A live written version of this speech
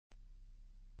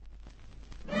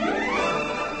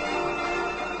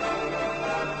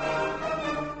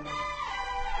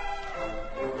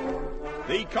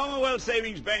Commonwealth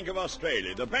Savings Bank of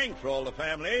Australia, the bank for all the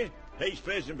family, takes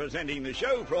pleasure in presenting the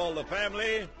show for all the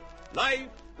family, Life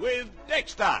with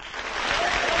Dexter.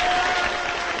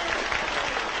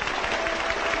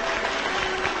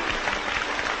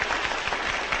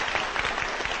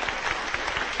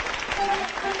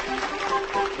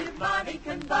 If money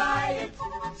can buy it,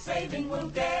 saving will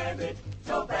get it,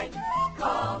 so bank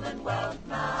Commonwealth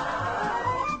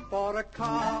now. For a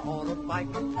car or a bike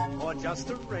or just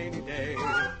a rainy day,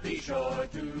 Be sure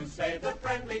to save the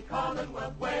friendly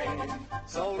Commonwealth way.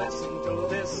 so listen to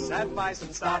this advice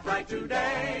and start right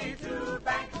today. To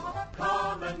bank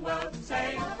Commonwealth,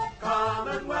 save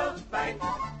Commonwealth Bank,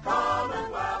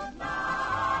 Commonwealth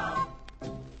now.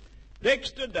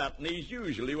 Dexter Dutton is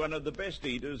usually one of the best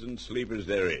eaters and sleepers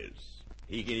there is.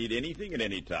 He can eat anything at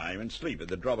any time and sleep at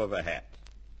the drop of a hat.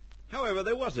 However,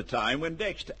 there was a time when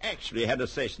Dexter actually had a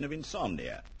session of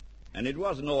insomnia. And it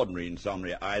wasn't ordinary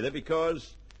insomnia either,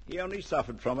 because he only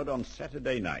suffered from it on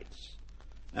Saturday nights.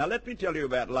 Now, let me tell you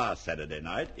about last Saturday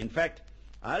night. In fact,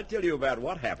 I'll tell you about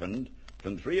what happened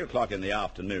from 3 o'clock in the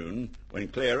afternoon when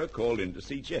Clara called in to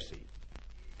see Jessie.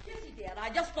 Jessie, dear, I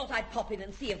just thought I'd pop in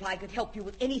and see if I could help you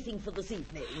with anything for this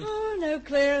evening. Oh, no,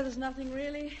 Clara, there's nothing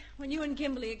really. When you and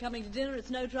Kimberly are coming to dinner, it's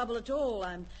no trouble at all.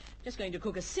 I'm just going to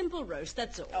cook a simple roast,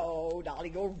 that's all. Oh,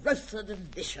 darling, your roasts are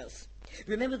delicious.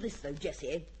 Remember this, though,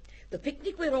 Jessie. The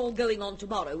picnic we're all going on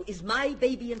tomorrow is my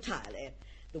baby entirely.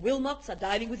 The Wilmots are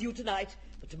dining with you tonight,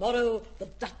 but tomorrow the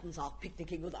Duttons are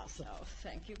picnicking with us. Oh,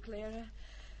 thank you, Clara.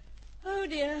 Oh,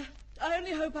 dear. I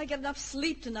only hope I get enough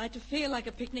sleep tonight to feel like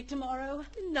a picnic tomorrow.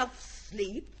 Enough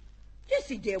sleep?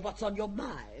 Jessie, dear, what's on your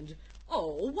mind?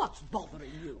 Oh, what's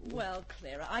bothering you? Well,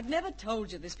 Clara, I've never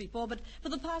told you this before, but for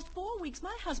the past 4 weeks,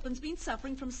 my husband's been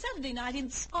suffering from Saturday night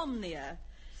insomnia.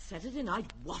 Saturday night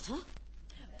water?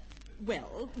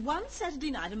 Well, one Saturday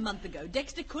night a month ago,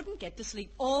 Dexter couldn't get to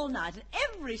sleep all night, and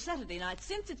every Saturday night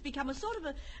since, it's become a sort of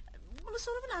an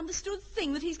understood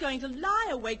thing that he's going to lie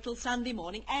awake till Sunday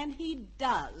morning, and he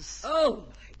does. Oh,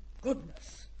 my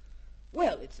goodness.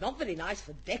 Well, it's not very nice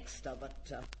for Dexter,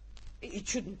 but it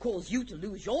shouldn't cause you to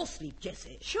lose your sleep,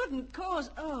 Jessie. Shouldn't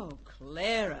cause... Oh,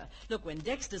 Clara. Look, when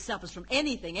Dexter suffers from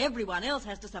anything, everyone else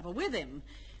has to suffer with him.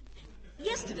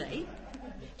 Yesterday,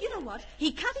 you know what?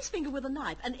 He cut his finger with a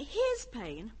knife, and his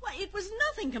pain, well, it was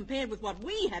nothing compared with what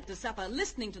we had to suffer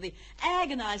listening to the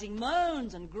agonizing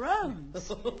moans and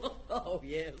groans. Oh,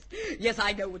 yes. Yes,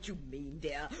 I know what you mean,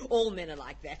 dear. All men are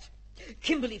like that.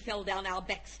 Kimberly fell down our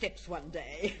back steps one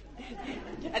day,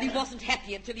 and he wasn't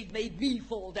happy until he'd made me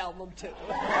fall down them, too.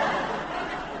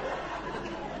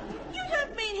 You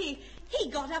don't mean he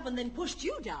got up and then pushed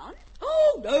you down?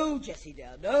 Oh, no, Jessie,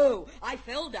 dear, no. I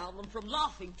fell down them from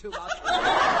laughing too much.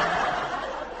 Oh,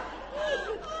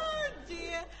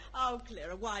 dear. Oh,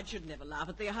 Clara, wives should never laugh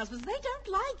at their husbands. They don't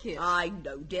like it. I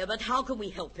know, dear, but how can we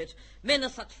help it? Men are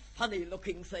such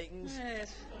funny-looking things.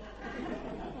 Yes.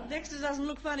 Well, Dexter doesn't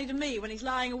look funny to me when he's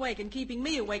lying awake and keeping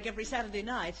me awake every Saturday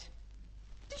night.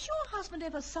 Does your husband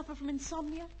ever suffer from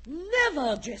insomnia?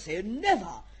 Never, Jessie,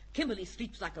 never. Kimberly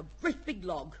sleeps like a great big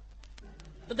log.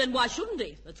 But then why shouldn't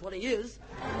he? That's what he is.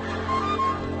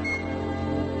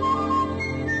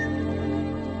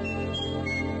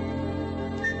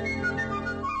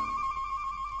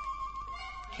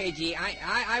 KG,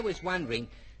 I was wondering,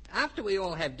 after we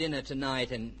all have dinner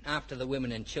tonight and after the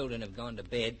women and children have gone to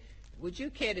bed, would you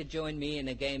care to join me in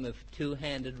a game of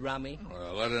two-handed rummy?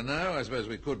 Well, I don't know. I suppose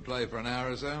we could play for an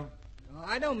hour or so. Oh,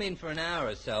 I don't mean for an hour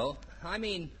or so. I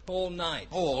mean all night.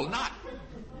 All night?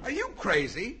 Are you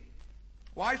crazy?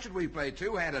 Why should we play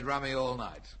two-handed rummy all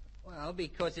night? Well,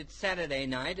 because it's Saturday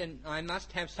night and I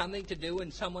must have something to do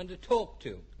and someone to talk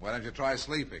to. Why don't you try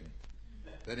sleeping?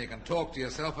 Then you can talk to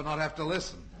yourself and not have to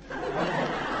listen.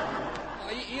 Oh,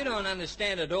 you don't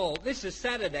understand at all. This is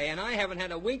Saturday and I haven't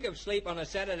had a wink of sleep on a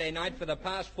Saturday night for the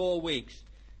past 4 weeks.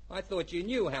 I thought you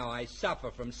knew how I suffer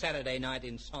from Saturday night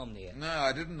insomnia. No,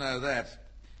 I didn't know that.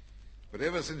 But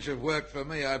ever since you've worked for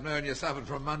me, I've known you suffered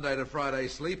from Monday to Friday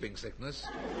sleeping sickness.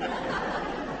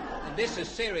 And this is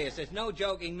serious. It's no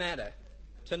joking matter.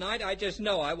 Tonight I just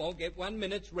know I won't get 1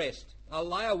 minute's rest. I'll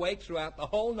lie awake throughout the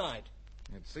whole night.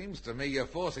 It seems to me you're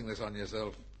forcing this on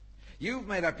yourself. You've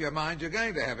made up your mind you're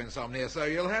going to have insomnia, so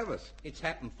you'll have it. It's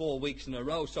happened 4 weeks in a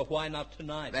row, so why not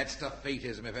tonight? That's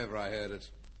defeatism if ever I heard it.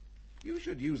 You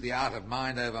should use the art of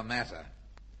mind over matter.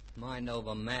 Mind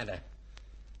over matter.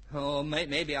 Oh,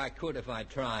 maybe I could if I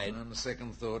tried. On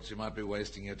second thoughts, you might be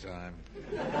wasting your time.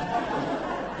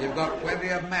 You've got plenty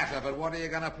of matter, but what are you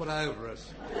going to put over it?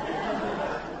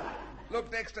 Look,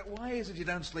 Dexter, why is it you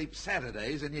don't sleep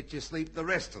Saturdays and yet you sleep the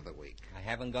rest of the week? I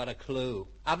haven't got a clue.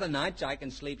 Other nights I can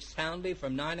sleep soundly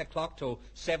from 9 o'clock till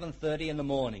 7:30 in the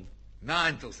morning.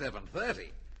 9 till 7:30?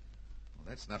 Well,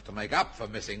 that's enough to make up for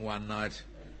missing one night.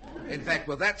 In fact,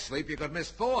 with that sleep, you could miss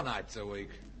 4 nights a week.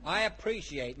 I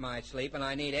appreciate my sleep, and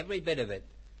I need every bit of it.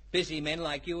 Busy men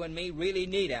like you and me really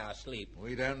need our sleep.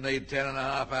 We don't need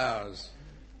 10.5 hours.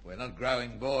 We're not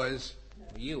growing boys.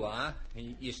 You are.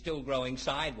 You're still growing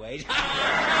sideways. Oh,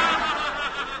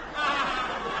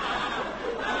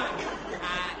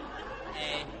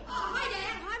 hi,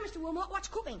 Dad. Hi, Mr. Wilmot. What's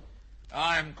cooking?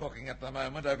 I'm cooking at the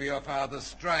moment over your father's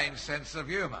strange sense of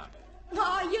humour.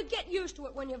 Oh, you get used to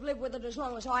it when you've lived with it as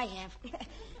long as I have.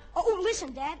 Oh,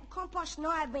 listen, Dad. Compost and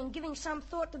I have been giving some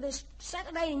thought to this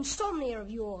Saturday insomnia of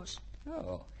yours.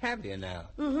 Oh, have you now?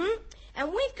 Mm-hmm.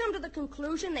 And we've come to the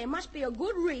conclusion there must be a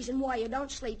good reason why you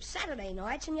don't sleep Saturday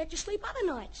nights and yet you sleep other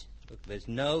nights. Look, there's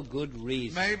no good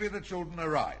reason. Maybe the children are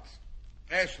right.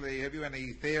 Ashley, have you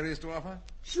any theories to offer?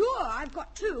 Sure, I've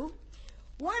got 2.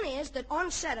 One is that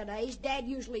on Saturdays, Dad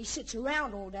usually sits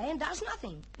around all day and does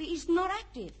nothing. He's not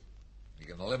active. You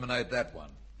can eliminate that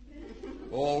one.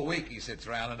 All week he sits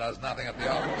around and does nothing at the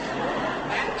office.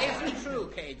 That isn't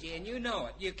true, KG, and you know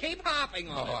it. You keep harping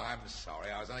on it. Oh, I'm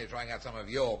sorry. I was only trying out some of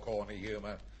your corny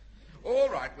humour. All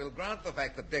right, we'll grant the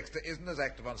fact that Dexter isn't as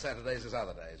active on Saturdays as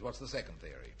other days. What's the second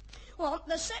theory? Well,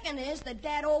 the second is that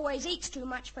Dad always eats too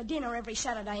much for dinner every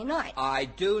Saturday night. I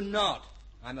do not.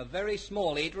 I'm a very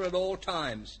small eater at all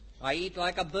times. I eat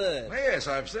like a bird. Yes,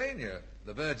 I've seen you.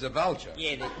 The bird's a vulture.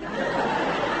 Yeah,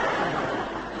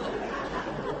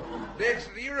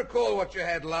 Dexter, do you recall what you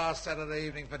had last Saturday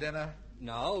evening for dinner?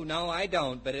 No, I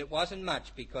don't, but it wasn't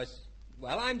much because,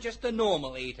 well, I'm just a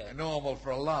normal eater. Normal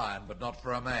for a lion, but not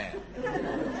for a man.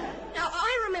 Now,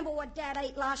 I remember what Dad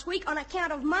ate last week on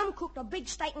account of Mum cooked a big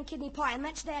steak and kidney pie, and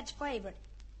that's Dad's favourite.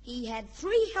 He had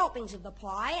 3 helpings of the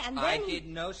pie, and then... I did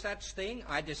no such thing.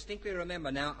 I distinctly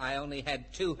remember now I only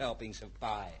had 2 helpings of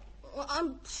pie. Well,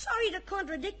 I'm sorry to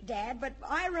contradict, Dad, but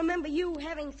I remember you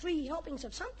having 3 helpings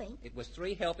of something. It was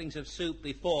 3 helpings of soup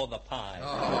before the pie.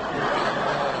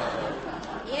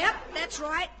 Yep, that's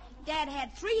right. Dad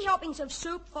had 3 helpings of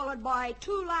soup, followed by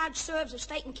 2 large serves of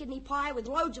steak and kidney pie with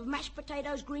loads of mashed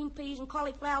potatoes, green peas, and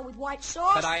cauliflower with white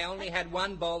sauce. But I only had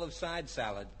 1 bowl of side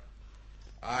salad.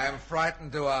 I am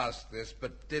frightened to ask this,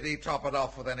 but did he top it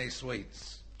off with any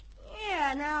sweets?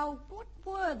 Yeah, now, what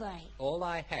were they? All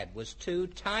I had was 2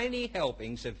 tiny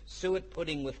helpings of suet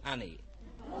pudding with honey.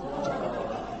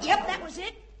 Yep, that was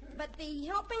it. But the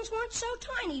helpings weren't so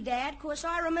tiny, Dad, 'cause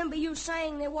I remember you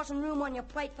saying there wasn't room on your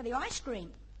plate for the ice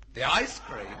cream. The ice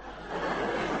cream?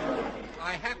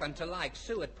 I happen to like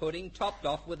suet pudding topped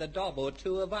off with a daub or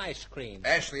 2 of ice cream.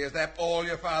 Ashley, is that all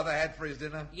your father had for his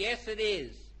dinner? Yes, it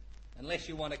is. Unless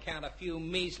you want to count a few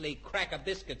measly cracker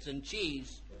biscuits and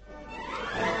cheese.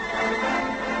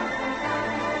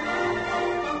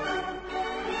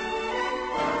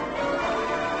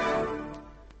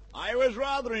 I was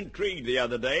rather intrigued the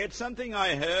other day at something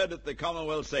I heard at the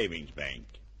Commonwealth Savings Bank.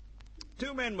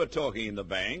 2 men were talking in the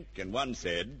bank, and one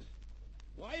said,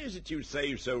 "Why is it you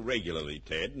save so regularly,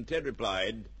 Ted?" And Ted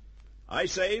replied, "I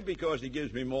save because he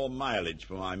gives me more mileage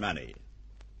for my money."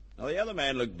 Now, the other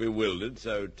man looked bewildered,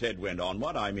 so Ted went on,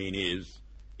 "What I mean is,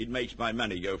 it makes my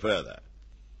money go further.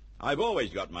 I've always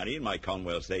got money in my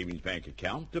Commonwealth Savings Bank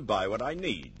account to buy what I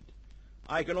need.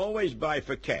 I can always buy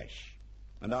for cash,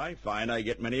 and I find I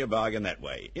get many a bargain that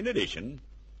way. In addition,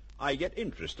 I get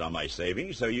interest on my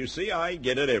savings, so you see I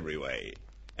get it every way,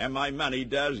 and my money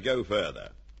does go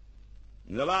further."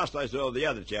 And the last I saw of the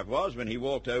other chap was when he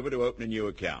walked over to open a new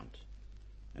account.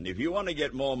 And if you want to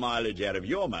get more mileage out of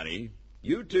your money,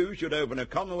 you too should open a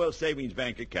Commonwealth Savings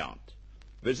Bank account.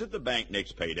 Visit the bank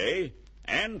next payday,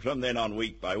 and from then on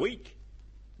week by week,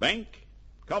 Bank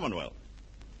Commonwealth.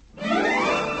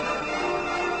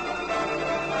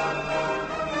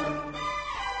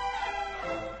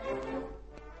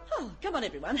 Oh, come on,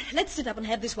 everyone. Let's sit up and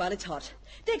have this while it's hot.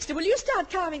 Dexter, will you start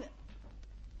carving...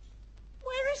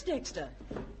 Where is Dexter?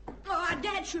 Oh,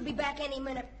 Dad should be back any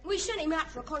minute. We sent him out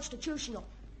for a constitutional.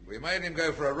 We made him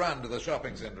go for a run to the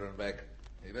shopping centre and back.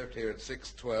 He left here at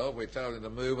 6:12. We told him to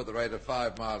move at the rate of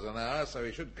 5 miles an hour, so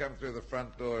he should come through the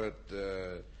front door at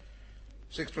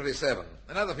 6:27.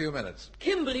 Another few minutes.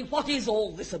 Kimberly, what is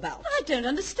all this about? I don't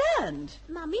understand.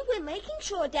 Mummy, we're making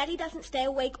sure Daddy doesn't stay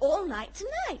awake all night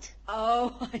tonight.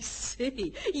 Oh, I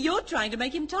see. You're trying to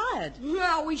make him tired.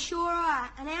 No, we sure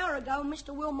are. An hour ago,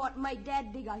 Mr. Wilmot made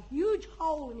Dad dig a huge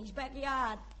hole in his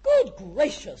backyard. Good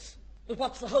gracious. But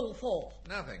what's the hole for?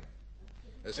 Nothing.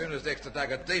 As soon as Dexter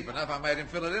dug it deep enough, I made him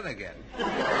fill it in again.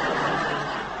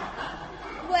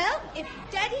 Well,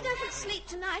 If Daddy doesn't sleep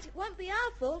tonight, it won't be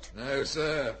our fault. No,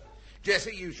 sir.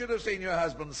 Jessie, you should have seen your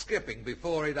husband skipping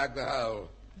before he dug the hole.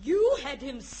 You had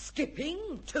him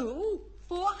skipping, too?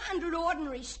 400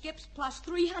 ordinary skips plus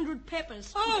 300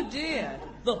 peppers. Oh, dear.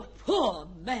 The poor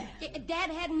man.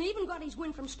 Dad hadn't even got his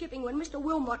wind from skipping when Mr.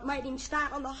 Wilmot made him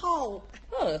start on the hole.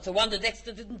 Oh, it's a wonder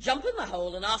Dexter didn't jump in the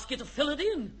hole and ask you to fill it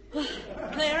in.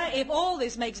 Clara, if all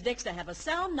this makes Dexter have a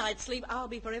sound night's sleep, I'll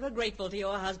be forever grateful to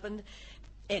your husband.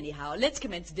 Anyhow, let's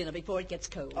commence dinner before it gets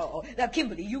cold. Oh, now,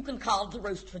 Kimberly, you can carve the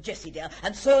roast for Jessie, dear,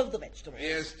 and serve the vegetables.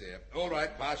 Yes, dear. All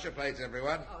right, pass your plates,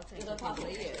 everyone. Oh, thank you, Papa,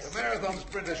 yes. The marathon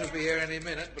sprinter should be here any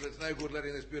minute, but it's no good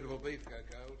letting this beautiful beef go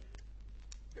cold.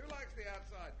 Who likes the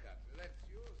outside cut? That's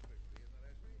yours, strictly,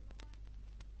 isn't it,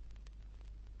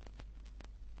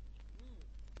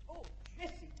 Ashley? Oh,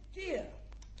 Jessie, dear.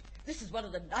 This is one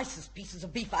of the nicest pieces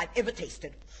of beef I've ever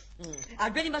tasted. I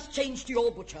really must change to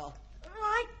your butcher.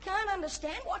 I can't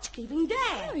understand what's keeping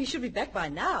Dad. Oh, he should be back by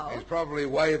now. He's probably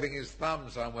waving his thumb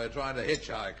somewhere trying to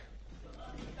hitchhike.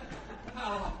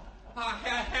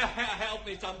 Help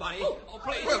me, somebody. Oh,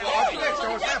 please. Well, help me.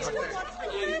 what's happened?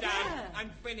 I'm done. I'm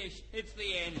finished. It's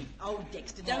the end. Oh,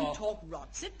 Dexter, don't talk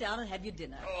rot. Sit down and have your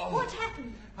dinner. What's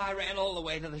happened? I ran all the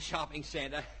way to the shopping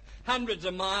centre. Hundreds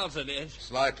of miles it is.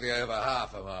 Slightly over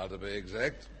half a mile, to be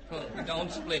exact. Oh,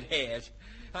 don't split hairs.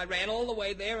 I ran all the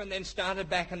way there and then started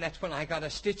back, and that's when I got a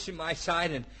stitch in my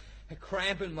side and a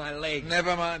cramp in my leg.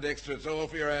 Never mind, Dexter. It's all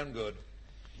for your own good.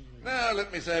 Now,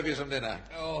 let me serve you some dinner.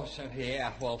 Oh, so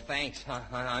yeah. Well, thanks.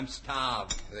 I'm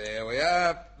starved. There we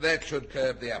are. That should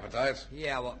curb the appetite.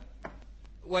 Yeah, well,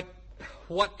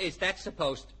 what is that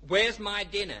supposed to... Where's my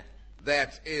dinner?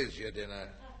 That is your dinner.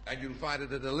 And you'll find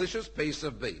it a delicious piece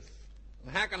of beef.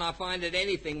 How can I find it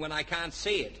anything when I can't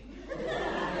see it?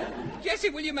 Jessie,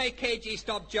 will you make KG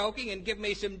stop joking and give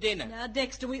me some dinner? Now,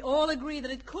 Dexter, we all agree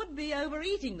that it could be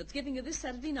overeating that's giving you this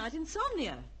Saturday night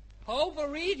insomnia.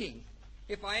 Overeating?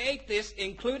 If I ate this,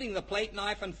 including the plate,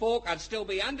 knife, and fork, I'd still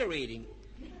be undereating.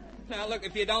 Now, look,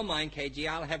 if you don't mind, KG,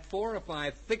 I'll have 4 or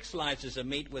 5 thick slices of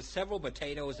meat with several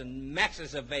potatoes and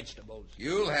masses of vegetables.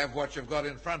 You'll have what you've got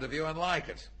in front of you and like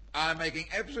it. I'm making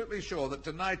absolutely sure that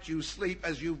tonight you sleep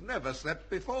as you've never slept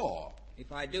before.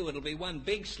 If I do, it'll be one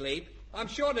big sleep. I'm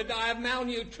sure to die of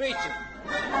malnutrition.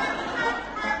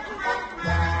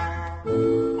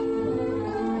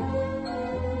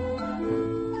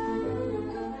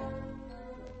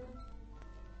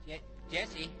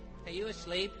 Jessie, are you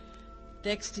asleep?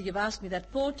 Dexter, you've asked me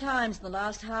that 4 times in the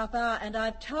last half hour, and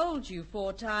I've told you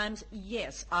 4 times,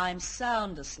 yes, I'm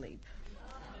sound asleep.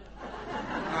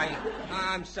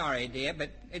 I'm sorry, dear, but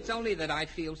it's only that I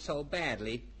feel so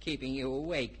badly keeping you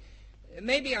awake.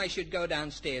 Maybe I should go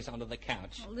downstairs onto the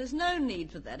couch. Well, there's no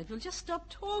need for that. If you'll just stop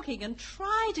talking and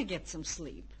try to get some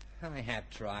sleep. I have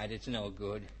tried. It's no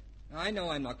good. I know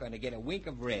I'm not going to get a wink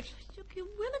of rest. Look, you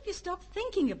will if you stop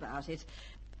thinking about it.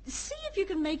 See if you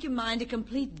can make your mind a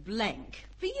complete blank.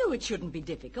 For you, it shouldn't be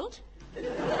difficult.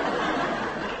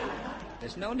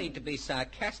 There's no need to be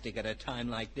sarcastic at a time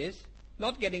like this.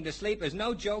 Not getting to sleep is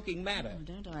no joking matter. Oh,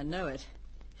 don't I know it.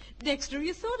 Dexter, have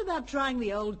you thought about trying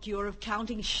the old cure of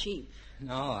counting sheep?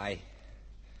 No,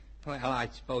 Well, I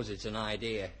suppose it's an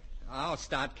idea. I'll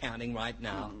start counting right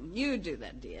now. You do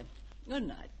that, dear. Good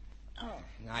night.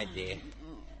 Night, dear.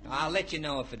 I'll let you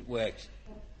know if it works.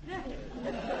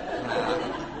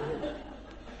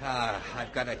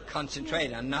 I've got to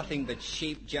concentrate on nothing but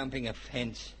sheep jumping a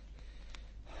fence.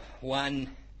 1,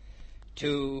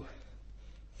 2,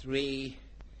 3,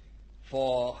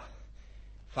 4,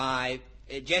 5.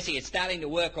 Jessie, it's starting to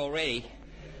work already.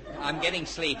 I'm getting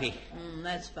sleepy.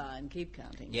 That's fine. Keep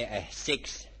counting. Yeah,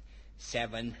 6,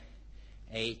 7,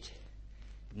 8,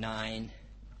 9,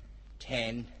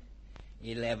 10,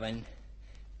 11,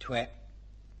 12.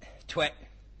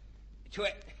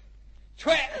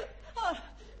 Oh,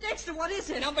 Dexter, what is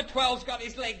it? Number 12's got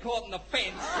his leg caught in the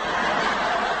fence.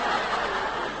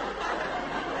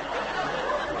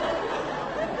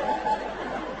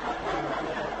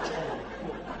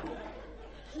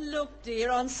 Look,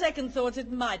 dear, on second thoughts,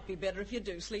 it might be better if you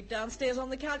do sleep downstairs on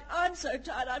the couch. I'm so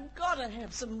tired, I've got to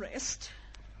have some rest.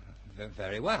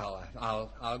 Very well.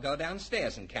 I'll go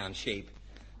downstairs and count sheep.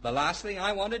 The last thing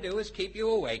I want to do is keep you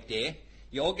awake, dear.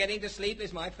 Your getting to sleep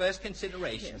is my first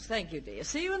consideration. Yes, thank you, dear.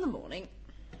 See you in the morning.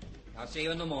 I'll see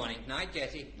you in the morning. Night,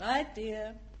 Jessie. Night,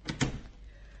 dear.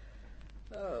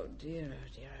 Oh, dear, oh,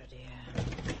 dear, oh, dear.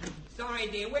 Sorry,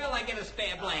 dear. Where'll I get a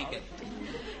spare blanket?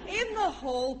 In the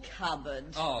whole cupboard.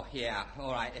 Oh, yeah.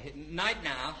 All right. Night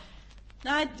now.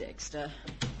 Night, Dexter.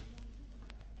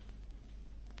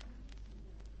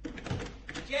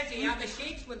 Jessie, are the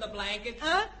sheets with the blankets?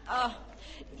 Huh?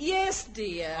 Yes,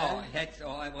 dear. Oh, that's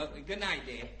all. Well, good night,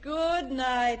 dear. Good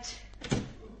night.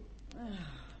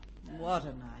 What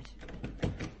a night.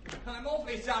 I'm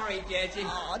awfully sorry, Jessie.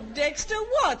 Oh, Dexter,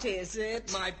 what is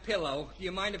it? My pillow. Do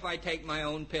you mind if I take my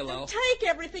own pillow? Take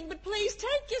everything, but please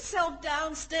take yourself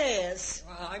downstairs.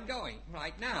 Well, I'm going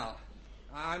right now.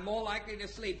 I'm more likely to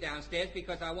sleep downstairs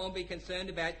because I won't be concerned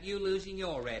about you losing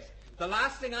your rest. The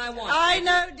last thing I want... I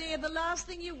know, dear. The last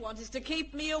thing you want is to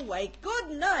keep me awake.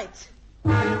 Good night.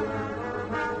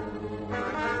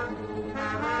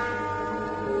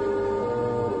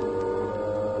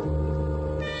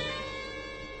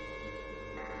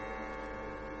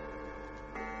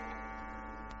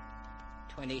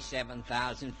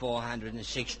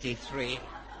 $27,463.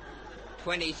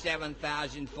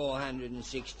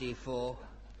 27,464.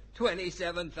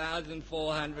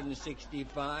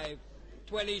 27,465.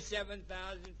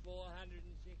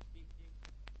 27,466.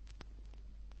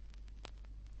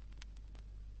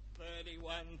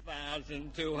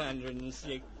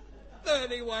 31,206.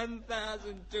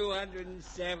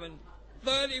 31,207.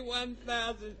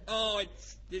 31,000. Oh,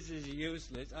 this is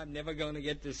useless. I'm never going to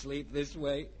get to sleep this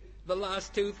way. The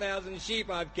last 2,000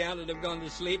 sheep I've counted have gone to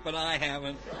sleep, but I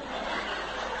haven't.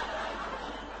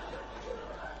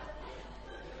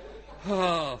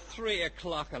 Oh, 3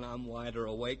 o'clock and I'm wider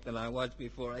awake than I was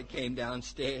before I came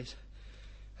downstairs.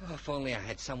 Oh, if only I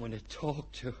had someone to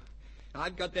talk to.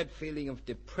 I've got that feeling of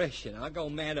depression. I'll go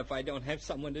mad if I don't have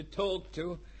someone to talk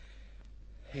to.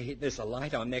 Hey, there's a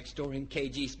light on next door in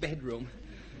KG's bedroom.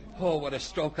 Oh, what a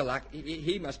stroke of luck.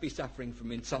 He must be suffering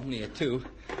from insomnia, too.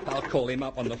 I'll call him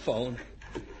up on the phone.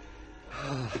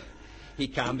 Oh, he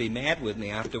can't be mad with me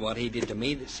after what he did to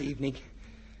me this evening.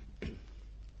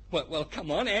 Well, come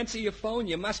on, answer your phone.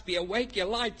 You must be awake. Your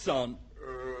light's on.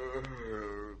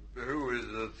 Who is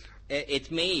it? It's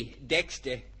me,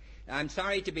 Dexter. I'm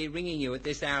sorry to be ringing you at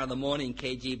this hour of the morning,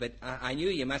 KG, but I knew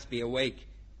you must be awake.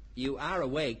 You are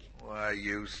awake. Why,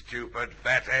 you stupid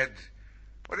fathead.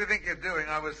 What do you think you're doing?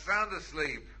 I was sound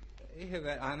asleep.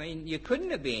 I mean, you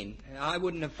couldn't have been. I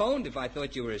wouldn't have phoned if I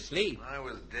thought you were asleep. I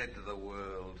was dead to the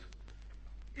world.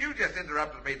 You just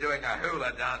interrupted me doing a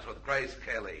hula dance with Grace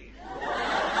Kelly.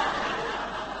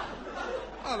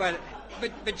 Oh,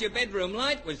 but your bedroom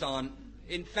light was on.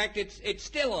 In fact, it's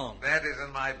still on. That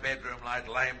isn't my bedroom light,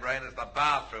 lame brain. It's the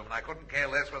bathroom, and I couldn't care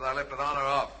less whether I left it on or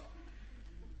off.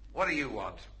 What do you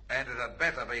want? And it had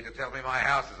better be to tell me my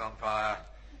house is on fire.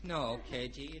 No,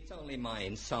 KG, it's only my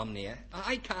insomnia.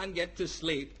 I can't get to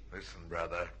sleep. Listen,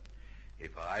 brother,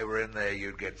 if I were in there,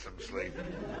 you'd get some sleep.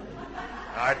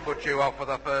 I'd put you off for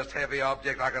the first heavy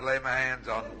object I could lay my hands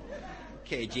on.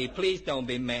 KG, please don't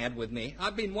be mad with me.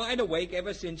 I've been wide awake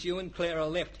ever since you and Clara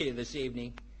left here this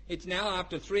evening. It's now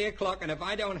after 3 o'clock, and if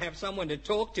I don't have someone to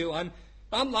talk to, I'm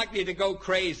likely to go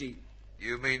crazy.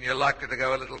 You mean you're likely to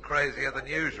go a little crazier than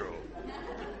usual?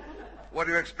 What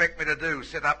do you expect me to do,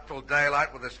 sit up till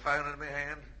daylight with this phone in my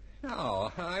hand?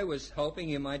 No, I was hoping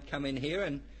you might come in here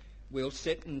and we'll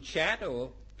sit and chat or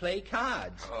play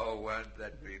cards. Oh, won't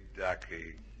that be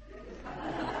ducky?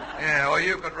 Yeah, or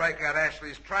you could rake out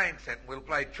Ashley's train set and we'll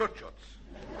play chut-chuts.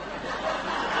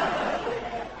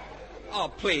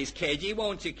 Oh, please, KG,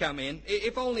 won't you come in?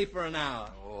 If only for an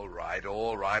hour. All right.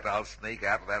 I'll sneak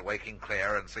out without waking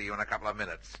Claire and see you in a couple of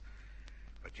minutes.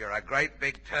 But you're a great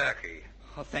big turkey.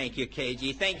 Oh, thank you,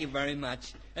 KG. Thank you very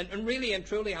much. And really and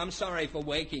truly, I'm sorry for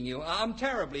waking you. I'm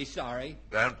terribly sorry.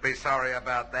 Don't be sorry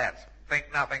about that.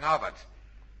 Think nothing of it.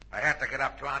 I had to get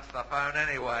up to answer the phone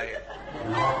anyway.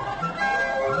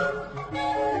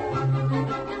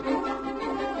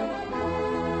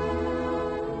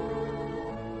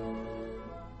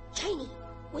 Janie,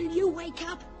 will you wake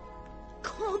up?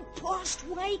 Compost,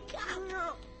 wake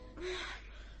up.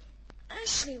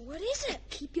 Ashley, what is it?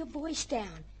 Keep your voice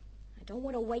down. I don't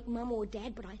want to wake Mum or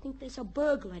Dad, but I think there's a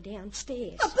burglar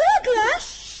downstairs. A burglar?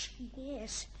 Shh.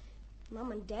 Yes.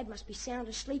 Mum and Dad must be sound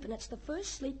asleep, and it's the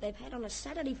first sleep they've had on a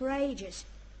Saturday for ages.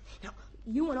 Now,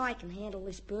 you and I can handle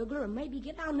this burglar and maybe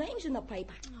get our names in the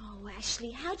paper. Oh, Ashley,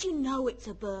 how do you know it's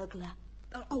a burglar?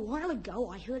 A while ago,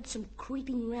 I heard some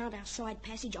creeping round our side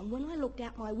passage, and when I looked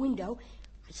out my window,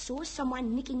 I saw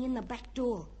someone nicking in the back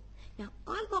door. Now,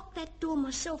 I locked that door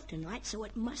myself tonight, so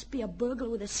it must be a burglar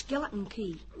with a skeleton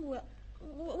key. Well,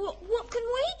 what can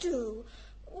we do?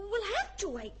 We'll have to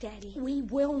wake Daddy. We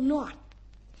will not.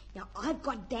 Now, I've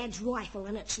got Dad's rifle,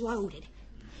 and it's loaded.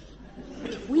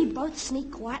 If we both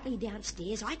sneak quietly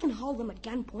downstairs, I can hold them at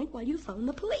gunpoint while you phone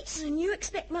the police. And you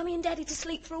expect Mummy and Daddy to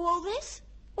sleep through all this?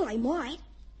 Well, they might.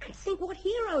 And think what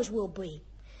heroes we'll be.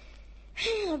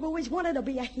 I've always wanted to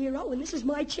be a hero, and this is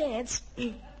my chance.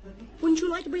 Wouldn't you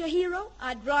like to be a hero?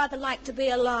 I'd rather like to be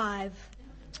alive.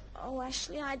 Oh,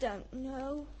 Ashley, I don't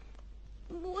know.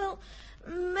 Well,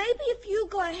 maybe if you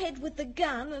go ahead with the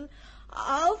gun and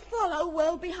I'll follow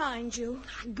well behind you.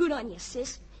 Good on you,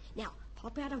 sis. Now,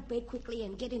 hop out of bed quickly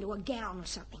and get into a gown or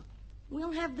something.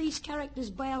 We'll have these characters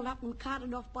bailed up and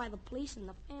carted off by the police, and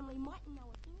the family mightn't know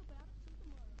a thing about it till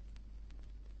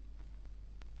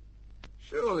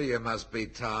tomorrow. Surely you must be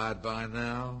tired by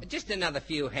now. Just another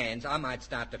few hands. I might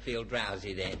start to feel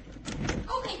drowsy then.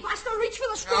 Okay, Buster, reach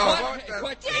for the straw. Oh,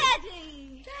 What?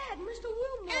 Daddy! Dad, Mr.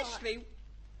 Wilmot. Ashley,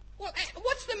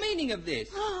 what's the meaning of this?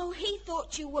 Oh, he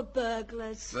thought you were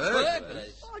burglars.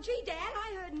 Burglars? Oh, gee, Dad,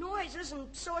 I heard noises and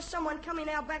saw someone come in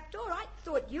our back door. I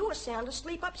thought you were sound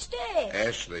asleep upstairs.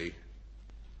 Ashley,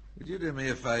 would you do me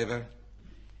a favour?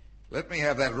 Let me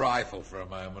have that rifle for a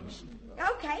moment.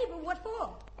 Okay, but what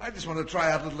for? I just want to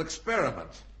try out a little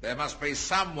experiment. There must be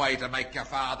some way to make your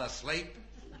father sleep.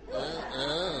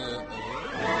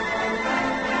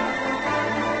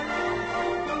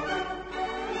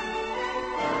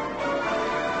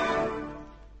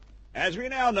 As we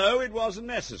now know, it wasn't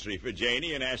necessary for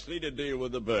Janie and Ashley to deal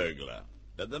with the burglar.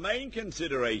 But the main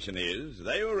consideration is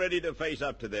they were ready to face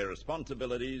up to their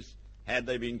responsibilities had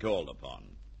they been called upon.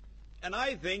 And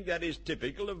I think that is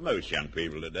typical of most young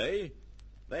people today.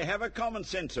 They have a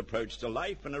common-sense approach to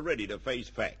life and are ready to face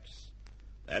facts.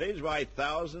 That is why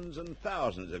thousands and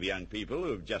thousands of young people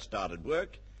who have just started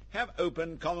work have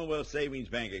opened Commonwealth Savings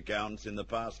Bank accounts in the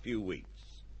past few weeks.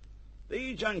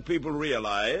 These young people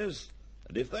realize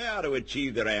that if they are to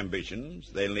achieve their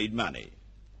ambitions, they'll need money.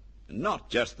 And not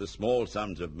just the small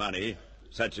sums of money,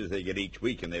 such as they get each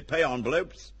week in their pay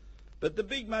envelopes, but the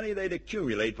big money they'd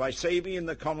accumulate by saving in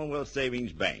the Commonwealth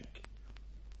Savings Bank.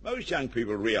 Most young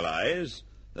people realize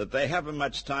that they haven't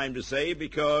much time to save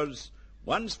because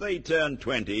once they turn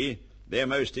 20, their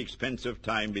most expensive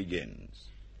time begins.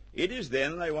 It is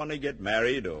then they want to get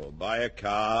married or buy a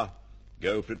car,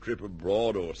 go for a trip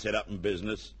abroad or set up in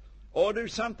business, or do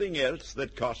something else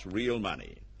that costs real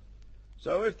money.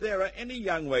 So if there are any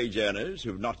young wage earners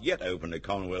who've not yet opened a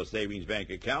Commonwealth Savings Bank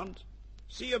account,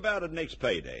 see about it next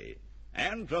payday.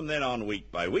 And from then on,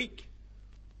 week by week,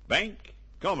 Bank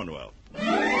Commonwealth.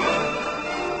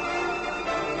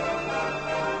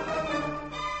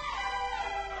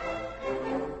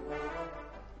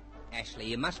 Ashley,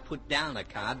 you must put down a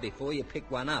card before you pick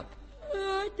one up.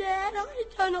 Oh, Dad, I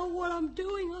don't know what I'm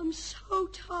doing. I'm so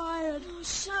tired. Oh,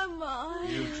 so am I.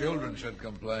 You children should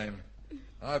complain.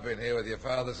 I've been here with your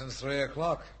father since 3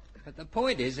 o'clock. But the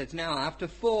point is, it's now after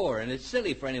 4, and it's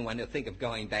silly for anyone to think of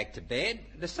going back to bed.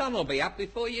 The sun will be up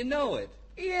before you know it.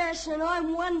 Yes, and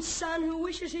I'm one son who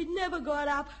wishes he'd never got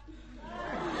up.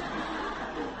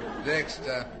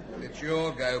 Dexter, it's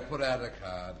your go. Put out a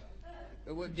card.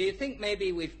 Well, do you think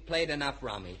maybe we've played enough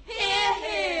rummy? Here,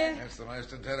 here. That's the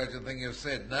most intelligent thing you've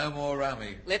said. No more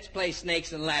rummy. Let's play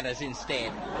snakes and ladders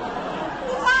instead.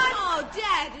 What? Oh,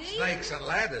 Daddy. Snakes and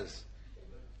ladders.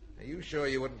 Are you sure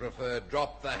you wouldn't prefer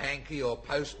drop the hanky or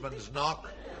postman's knock?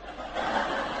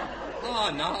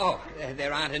 Oh, no.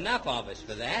 There aren't enough of us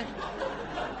for that.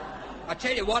 I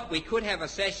tell you what, we could have a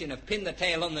session of pin the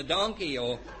tail on the donkey,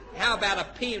 or how about a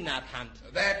peanut hunt?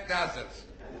 That does it.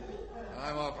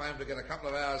 I'm off home to get a couple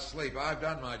of hours' sleep. I've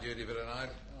done my duty for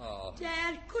tonight. Oh.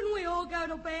 Dad, couldn't we all go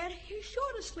to bed? He's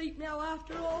sure to sleep now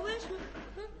after all this.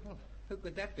 Oh, who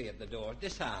could that be at the door at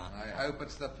this hour? I hope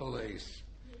it's the police.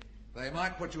 They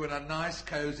might put you in a nice,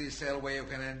 cosy cell where you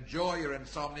can enjoy your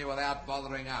insomnia without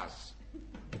bothering us.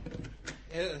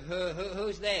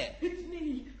 Who's there? It's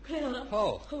me, Clara.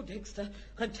 Oh. Oh, Dexter,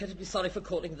 I'm terribly sorry for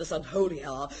calling at this unholy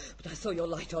hour, but I saw your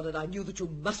light on and I knew that you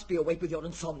must be awake with your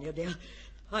insomnia, dear.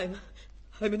 I'm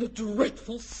in a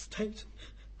dreadful state.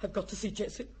 I've got to see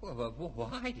Jessie. Why?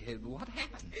 What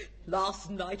happened? Last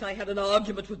night I had an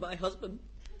argument with my husband.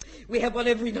 We have one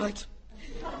every night.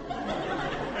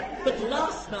 But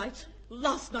last night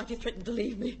he threatened to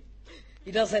leave me.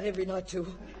 He does that every night, too.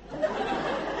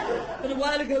 But a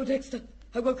while ago, Dexter,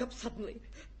 I woke up suddenly,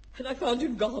 and I found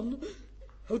him gone.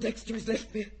 Oh, Dexter has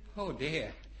left me. Oh,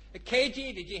 dear.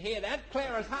 KG, did you hear that?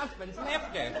 Clara's husband's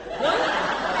left her.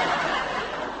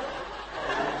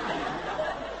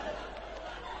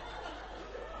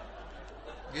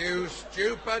 You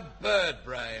stupid bird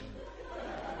brain.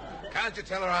 Can't you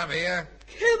tell her I'm here?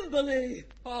 Kimberly!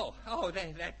 Oh,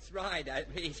 that's right.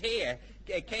 He's here.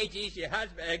 KG's your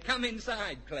husband. Come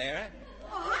inside, Clara.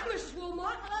 Oh, hi, Mrs.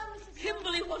 Wilmot. Hello, Mrs.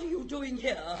 Kimberly, what are you doing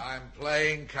here? I'm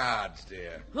playing cards,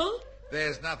 dear. Huh?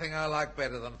 There's nothing I like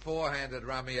better than four-handed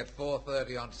rummy at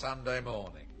 4:30 on Sunday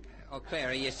morning. Oh,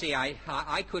 Clara, you see, I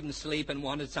couldn't sleep and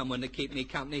wanted someone to keep me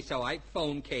company, so I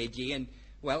phoned KG, and,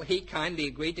 well, he kindly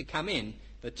agreed to come in.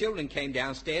 The children came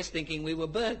downstairs thinking we were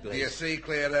burglars. You see,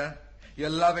 Clara, your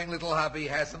loving little hubby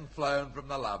hasn't flown from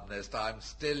the love nest. I'm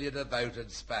still your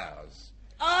devoted spouse.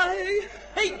 I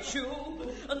hate you,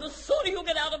 and the sooner you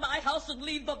get out of my house and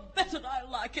leave, the better I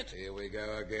like it. Here we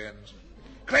go again.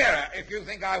 Clara, if you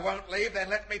think I won't leave, then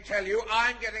let me tell you,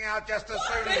 I'm getting out just as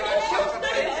soon as I shut the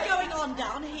What's door. going on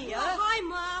down here? Hi,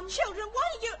 Mum. Children, why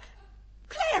are you...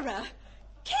 Clara!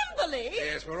 Kimberly!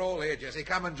 Yes, we're all here, Jessie.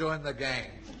 Come and join the gang.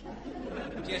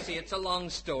 Jesse, it's a long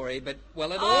story, but,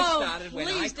 well, it all started when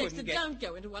I please, couldn't Dexter, get... don't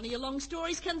go into one of your long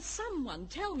stories. Can someone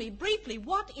tell me briefly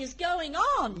what is going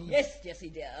on? Yes, Jessie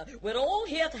dear, we're all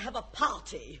here to have a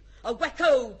party, a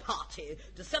wacko party,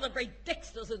 to celebrate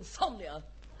Dexter's insomnia.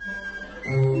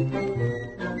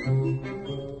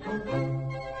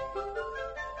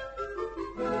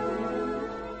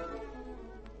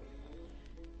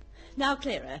 Now,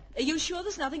 Clara, are you sure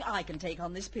there's nothing I can take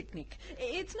on this picnic?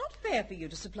 It's not fair for you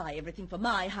to supply everything for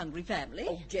my hungry family.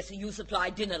 Oh, Jessie, you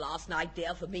supplied dinner last night,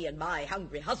 dear, for me and my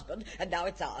hungry husband, and now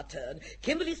it's our turn.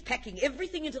 Kimberly's packing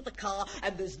everything into the car,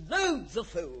 and there's loads of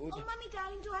food. Oh, Mummy,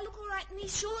 darling, do I look all right in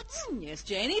these shorts? Yes,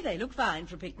 Janie, they look fine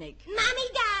for a picnic. Mummy,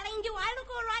 darling, do I look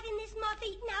all right in this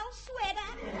moth-eaten old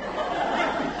sweater?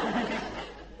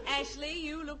 Ashley,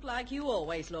 you look like you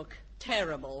always look.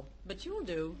 Terrible. But you'll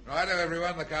do. Righto,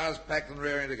 everyone. The car's packed and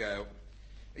rearing to go.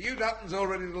 Are you Duttons all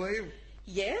ready to leave?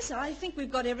 Yes, I think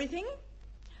we've got everything.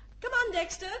 Come on,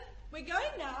 Dexter. We're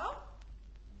going now.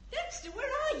 Dexter, where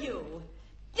are you?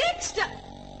 Dexter!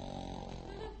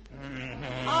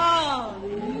 Oh,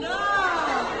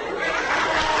 no!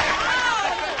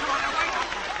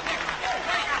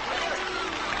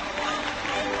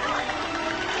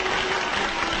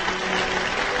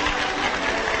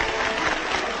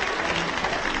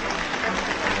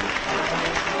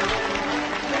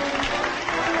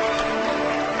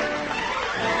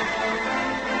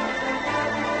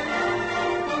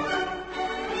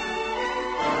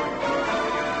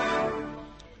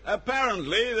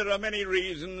 Apparently, there are many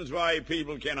reasons why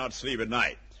people cannot sleep at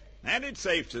night. And it's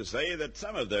safe to say that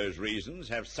some of those reasons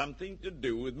have something to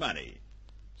do with money.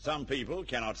 Some people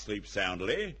cannot sleep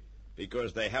soundly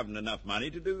because they haven't enough money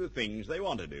to do the things they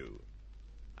want to do.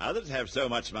 Others have so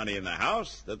much money in the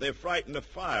house that they're frightened of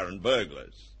fire and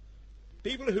burglars.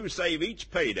 People who save each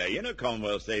payday in a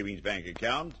Commonwealth Savings Bank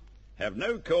account have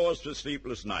no cause for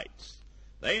sleepless nights.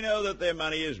 They know that their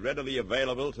money is readily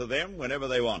available to them whenever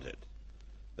they want it.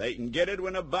 They can get it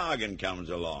when a bargain comes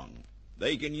along.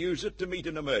 They can use it to meet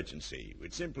an emergency,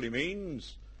 which simply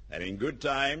means that in good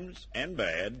times and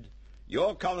bad,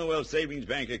 your Commonwealth Savings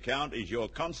Bank account is your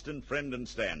constant friend and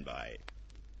standby.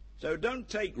 So don't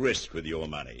take risks with your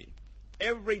money.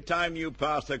 Every time you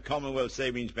pass a Commonwealth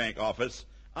Savings Bank office,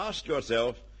 ask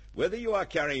yourself whether you are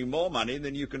carrying more money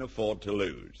than you can afford to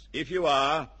lose. If you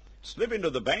are, slip into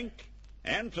the bank,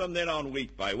 and from then on,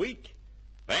 week by week,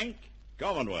 Bank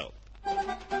Commonwealth.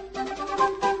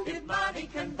 If money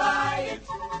can buy it,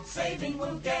 saving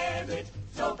will get it.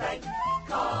 So Bank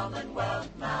Commonwealth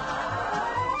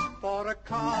now. For a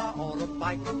car or a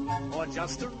bike or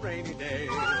just a rainy day,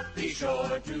 Be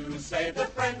sure to save the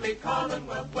friendly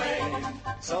Commonwealth way.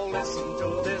 so listen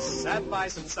to this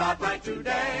advice and start right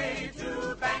today.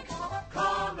 To Bank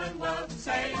Commonwealth,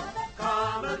 save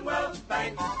Commonwealth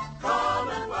Bank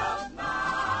Commonwealth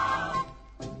now.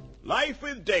 Life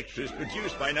with Dexter is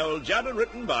produced by Noel Judd and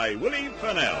written by Willie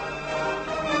Fennell.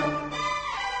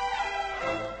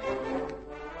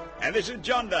 And this is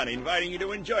John Dunn inviting you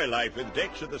to enjoy Life with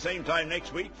Dexter at the same time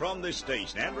next week from this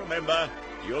station. And remember,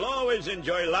 you'll always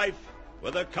enjoy life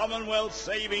with a Commonwealth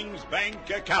Savings Bank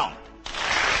account.